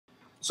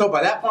So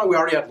by that point, we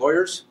already had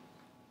lawyers.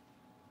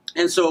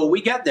 And so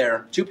we get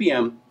there, 2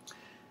 p.m.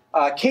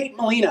 Kate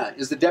Molina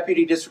is the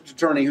deputy district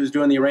attorney who's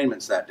doing the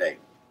arraignments that day.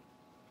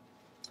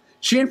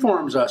 She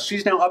informs us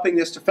she's now upping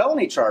this to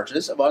felony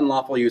charges of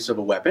unlawful use of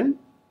a weapon.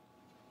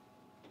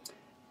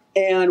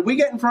 And we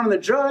get in front of the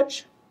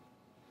judge,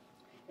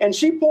 and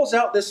she pulls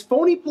out this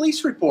phony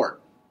police report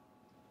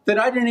that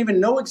I didn't even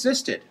know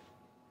existed,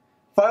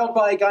 filed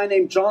by a guy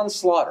named John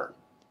Slaughter.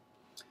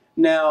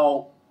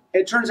 Now,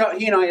 it turns out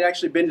he and I had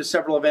actually been to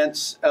several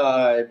events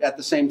at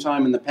the same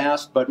time in the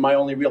past, but my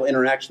only real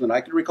interaction that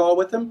I could recall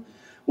with him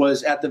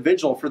was at the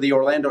vigil for the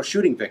Orlando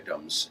shooting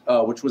victims,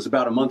 which was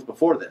about a month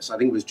before this. I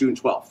think it was June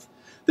 12th.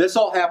 This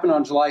all happened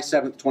on July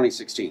 7th,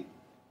 2016.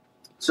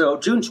 So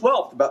June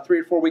 12th, about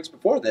 3 or 4 weeks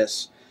before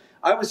this,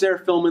 I was there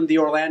filming the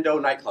Orlando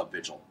nightclub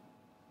vigil.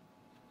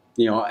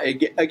 You know,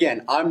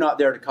 again, I'm not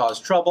there to cause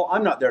trouble.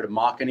 I'm not there to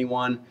mock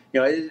anyone. You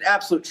know, it's an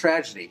absolute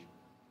tragedy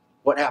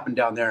what happened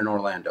down there in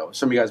Orlando.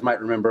 Some of you guys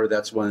might remember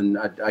that's when,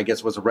 I guess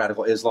it was a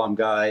radical Islam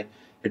guy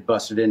had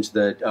busted into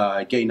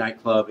the gay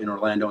nightclub in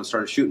Orlando and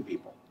started shooting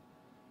people.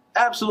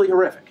 Absolutely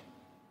horrific.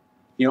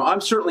 You know,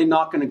 I'm certainly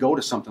not going to go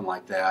to something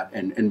like that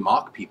and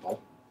mock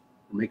people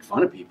or make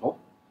fun of people.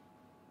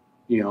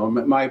 You know,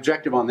 my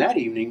objective on that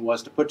evening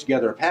was to put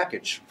together a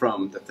package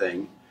from the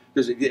thing,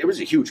 because it was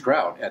a huge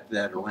crowd at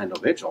that Orlando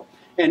vigil,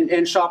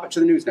 and shop it to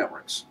the news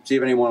networks, see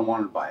if anyone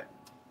wanted to buy it.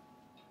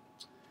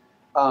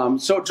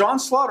 So John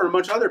Slaughter and a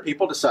bunch of other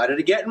people decided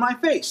to get in my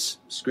face,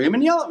 scream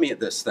and yell at me at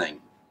this thing.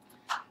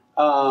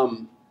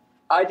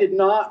 I did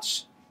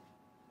not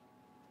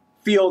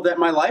feel that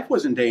my life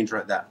was in danger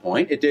at that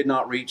point. It did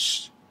not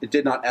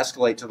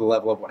escalate to the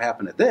level of what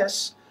happened at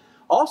this.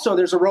 Also,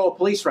 there's a row of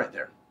police right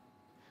there.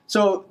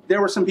 So there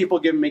were some people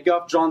giving me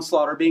guff, John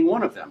Slaughter being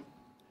one of them.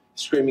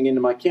 Screaming into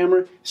my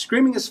camera,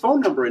 screaming his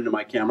phone number into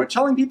my camera,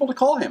 telling people to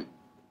call him.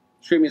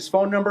 Screaming his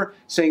phone number,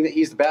 saying that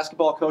he's the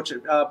basketball coach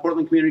at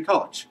Portland Community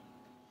College.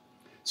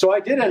 So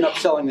I did end up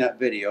selling that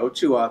video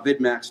to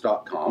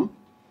vidmax.com.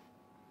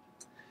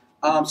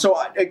 So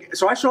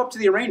I show up to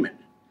the arraignment.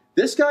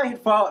 This guy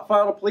had filed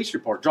a police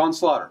report, John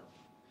Slaughter,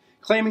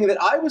 claiming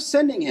that I was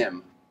sending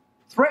him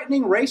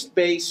threatening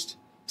race-based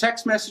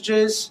text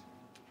messages,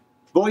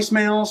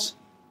 voicemails,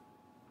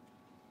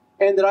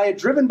 and that I had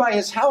driven by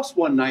his house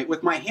one night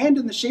with my hand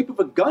in the shape of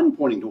a gun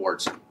pointing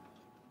towards him.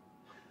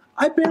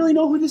 I barely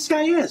know who this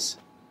guy is.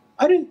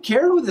 I didn't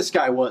care who this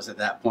guy was at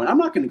that point. I'm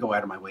not going to go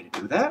out of my way to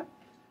do that.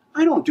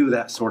 I don't do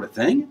that sort of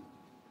thing.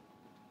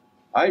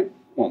 I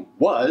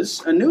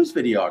was a news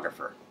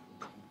videographer.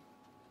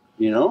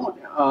 You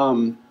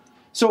know?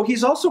 So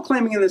he's also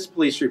claiming in this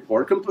police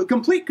report,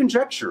 complete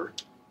conjecture,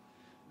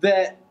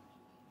 that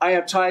I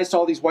have ties to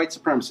all these white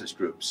supremacist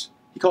groups.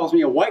 He calls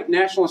me a white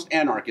nationalist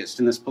anarchist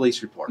in this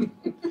police report.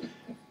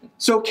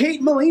 So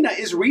Kate Molina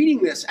is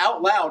reading this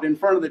out loud in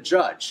front of the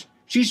judge.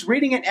 She's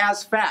reading it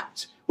as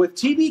fact, with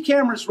TV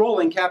cameras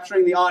rolling,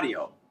 capturing the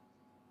audio.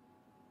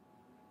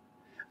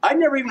 I'd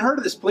never even heard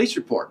of this police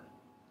report.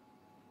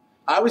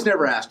 I was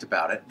never asked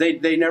about it.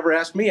 They never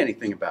asked me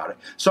anything about it.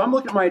 So I'm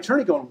looking at my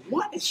attorney going,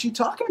 what is she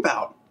talking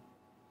about?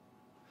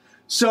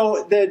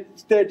 So the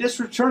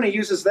district attorney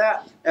uses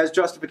that as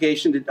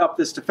justification to up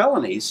this to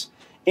felonies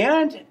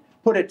and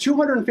put a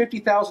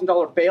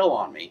 $250,000 bail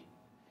on me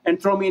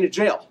and throw me into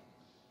jail.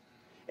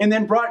 And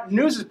then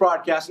news is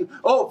broadcasting,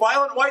 oh,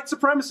 violent white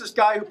supremacist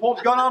guy who pulled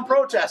a gun on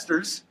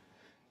protesters.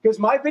 Because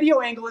my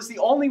video angle is the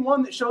only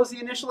one that shows the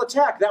initial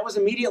attack. That was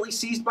immediately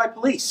seized by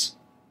police.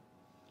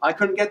 I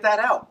couldn't get that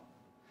out.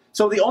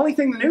 So the only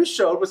thing the news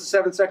showed was the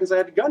 7 seconds I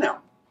had the gun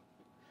out.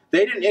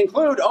 They didn't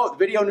include, oh, the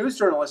video news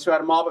journalist who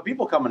had a mob of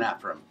people coming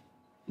after him.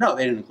 No,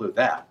 they didn't include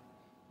that.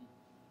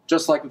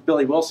 Just like with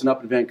Billy Wilson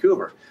up in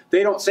Vancouver.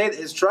 They don't say that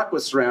his truck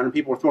was surrounded and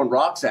people were throwing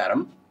rocks at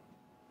him.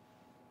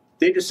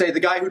 They just say the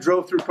guy who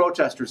drove through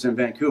protesters in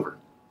Vancouver.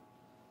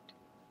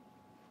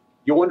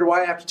 You wonder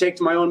why I have to take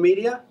to my own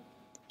media?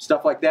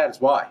 Stuff like that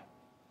is why.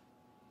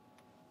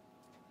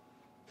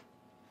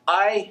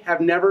 I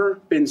have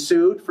never been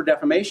sued for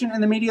defamation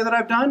in the media that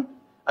I've done.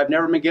 I've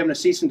never been given a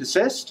cease and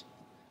desist.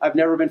 I've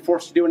never been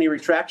forced to do any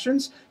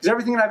retractions, because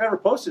everything that I've ever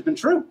posted has been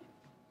true.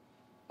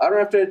 I don't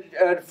have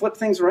to flip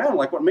things around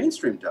like what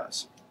mainstream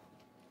does.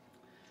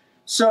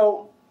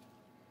 So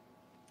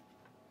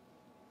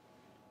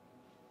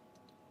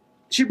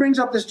she brings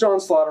up this John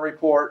Slaughter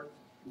report.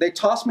 They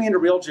toss me into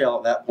real jail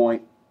at that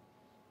point.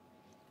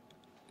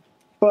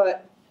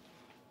 But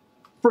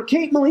for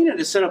Kate Molina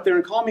to sit up there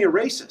and call me a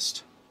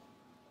racist,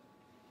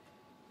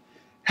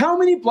 how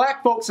many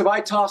black folks have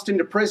I tossed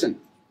into prison?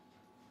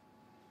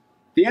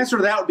 The answer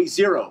to that would be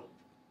 0.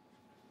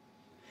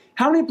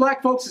 How many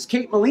black folks is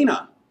Kate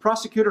Molina,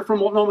 prosecutor from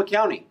Multnomah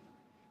County?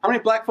 How many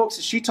black folks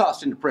has she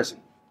tossed into prison?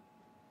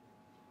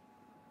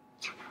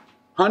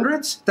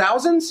 Hundreds?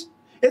 Thousands?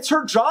 It's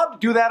her job to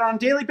do that on a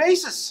daily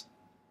basis.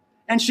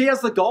 And she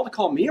has the gall to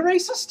call me a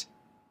racist?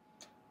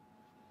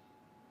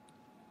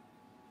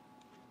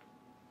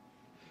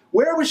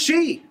 Where was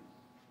she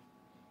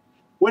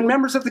when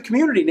members of the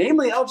community,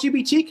 namely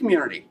LGBT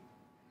community,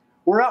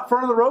 were out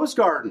front of the Rose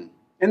Garden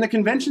in the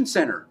convention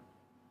center,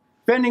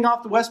 fending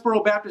off the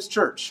Westboro Baptist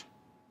Church.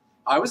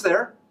 I was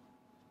there.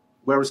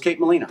 Where was Kate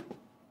Molina?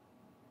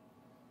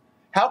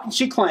 How can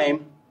she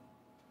claim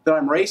that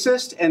I'm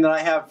racist and that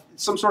I have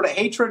some sort of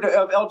hatred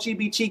of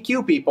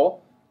LGBTQ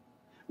people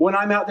when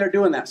I'm out there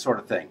doing that sort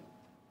of thing?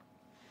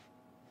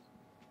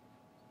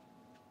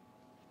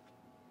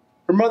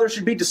 Her mother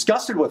should be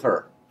disgusted with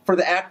her for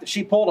the act that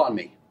she pulled on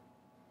me.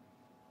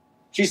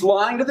 She's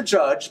lying to the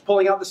judge,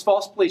 pulling out this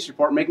false police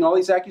report, making all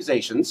these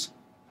accusations.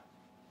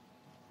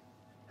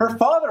 Her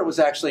father was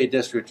actually a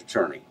district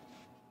attorney.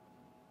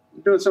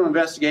 I'm doing some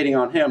investigating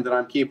on him that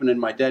I'm keeping in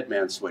my dead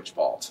man switch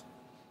vault.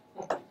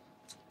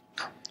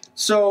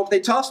 So they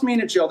tossed me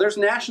into jail. There's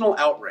national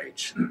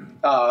outrage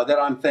that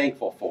I'm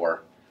thankful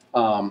for.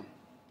 Let's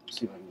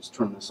see if I can just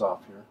turn this off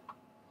here.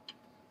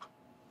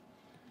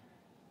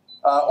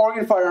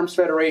 Oregon Firearms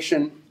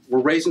Federation were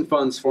raising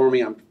funds for me.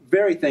 I'm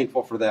very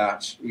thankful for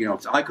that. You know,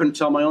 I couldn't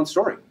tell my own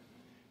story.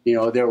 You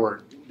know, there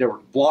were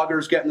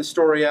bloggers getting the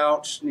story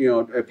out. You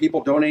know,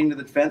 people donating to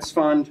the defense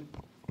fund.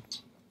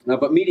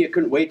 But media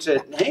couldn't wait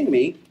to hang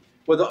me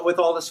with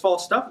all this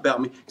false stuff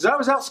about me, because I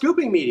was out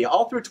scooping media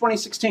all through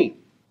 2016.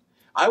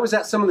 I was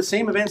at some of the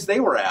same events they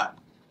were at.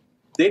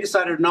 They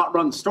decided to not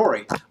run the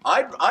story.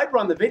 I'd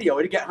run the video.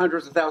 It'd get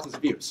hundreds of thousands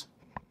of views.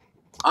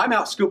 I'm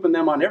out scooping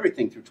them on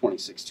everything through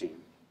 2016.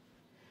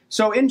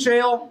 So in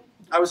jail,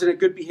 I was in a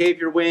good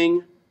behavior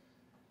wing.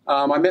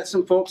 I met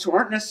some folks who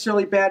aren't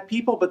necessarily bad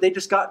people, but they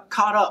just got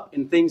caught up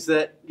in things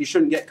that you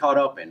shouldn't get caught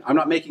up in. I'm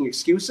not making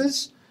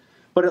excuses,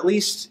 but at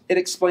least it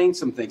explains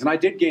some things. And I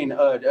did gain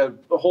a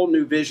whole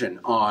new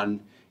vision on,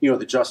 you know,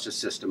 the justice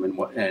system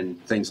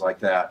and things like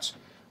that.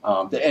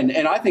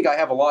 And I think I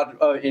have a lot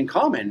in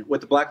common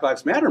with the Black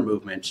Lives Matter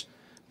movement,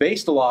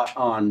 based a lot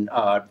on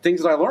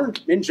things that I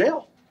learned in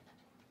jail,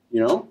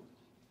 you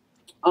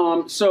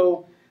know.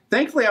 So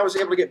thankfully I was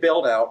able to get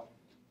bailed out,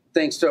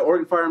 thanks to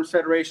Oregon Firearms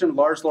Federation,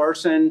 Lars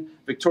Larson,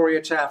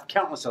 Victoria Taft,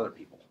 countless other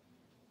people.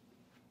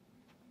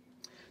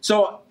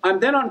 So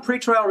I'm then on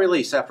pretrial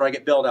release after I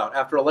get bailed out,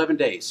 after 11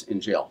 days in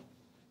jail.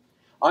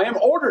 I am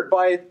ordered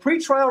by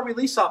pretrial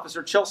release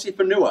officer Chelsea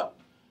Fanua.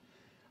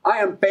 I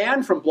am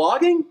banned from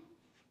blogging.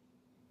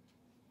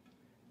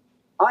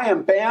 I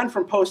am banned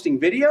from posting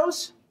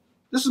videos.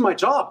 This is my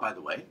job, by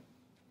the way.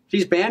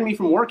 She's banned me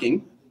from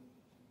working.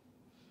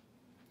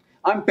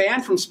 I'm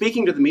banned from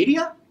speaking to the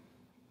media.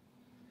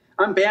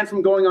 I'm banned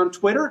from going on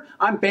Twitter.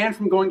 I'm banned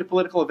from going to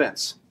political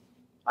events.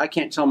 I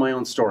can't tell my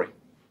own story.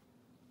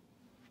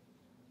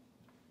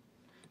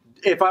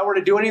 If I were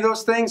to do any of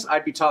those things,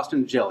 I'd be tossed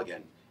into jail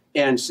again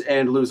and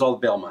lose all the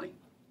bail money.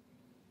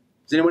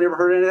 Has anyone ever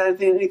heard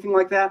of anything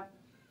like that?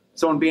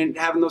 Someone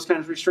having those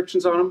kinds of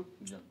restrictions on them?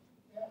 Yeah.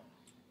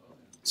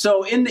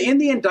 So in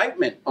the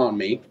indictment on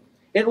me,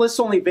 it lists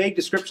only vague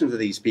descriptions of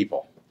these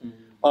people.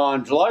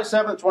 On July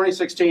 7th,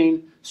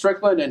 2016,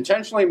 Strickland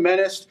intentionally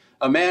menaced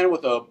a man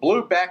with a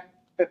blue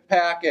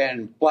backpack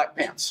and black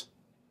pants.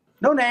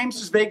 No names,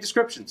 just vague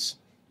descriptions.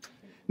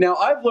 Now,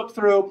 I've looked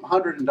through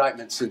 100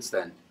 indictments since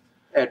then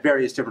at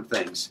various different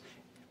things.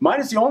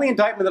 Mine is the only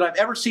indictment that I've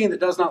ever seen that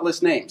does not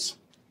list names.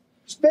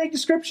 Just vague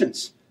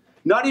descriptions.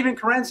 Not even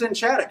Karenza and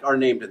Chaddock are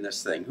named in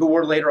this thing, who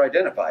were later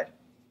identified.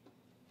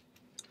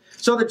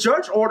 So the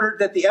judge ordered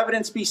that the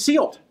evidence be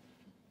sealed.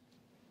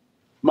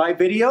 My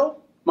video,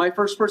 my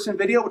first-person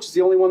video, which is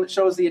the only one that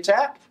shows the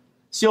attack,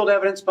 sealed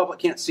evidence, public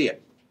can't see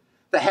it.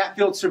 The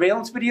Hatfield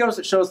surveillance videos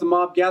that shows the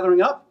mob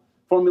gathering up,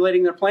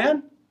 formulating their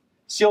plan,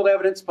 sealed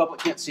evidence, public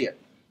can't see it.